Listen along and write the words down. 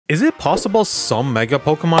Is it possible some Mega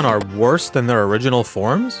Pokemon are worse than their original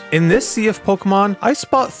forms? In this sea of Pokemon, I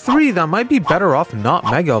spot 3 that might be better off not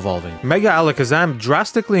Mega Evolving. Mega Alakazam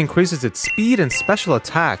drastically increases its speed and special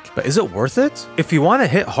attack, but is it worth it? If you want to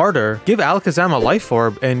hit harder, give Alakazam a Life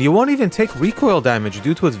Orb and you won't even take recoil damage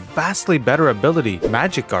due to its vastly better ability,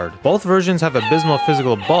 Magic Guard. Both versions have abysmal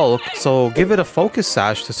physical bulk, so give it a Focus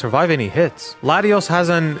Sash to survive any hits. Latios has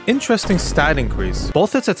an interesting stat increase.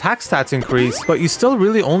 Both its attack stats increase, but you still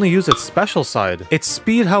really only use its special side. Its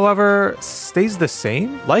speed, however, stays the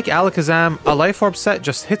same. Like Alakazam, a Life Orb set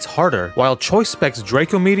just hits harder, while Choice Spec's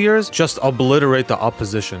Draco Meteors just obliterate the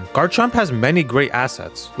opposition. Garchomp has many great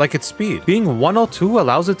assets, like its speed. Being 102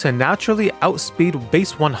 allows it to naturally outspeed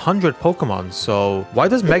base 100 Pokemon, so why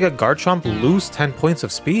does Mega Garchomp lose 10 points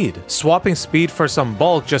of speed? Swapping speed for some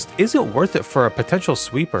bulk just isn't worth it for a potential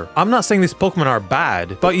sweeper. I'm not saying these Pokemon are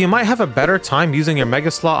bad, but you might have a better time using your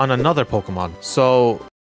Mega Slot on another Pokemon. So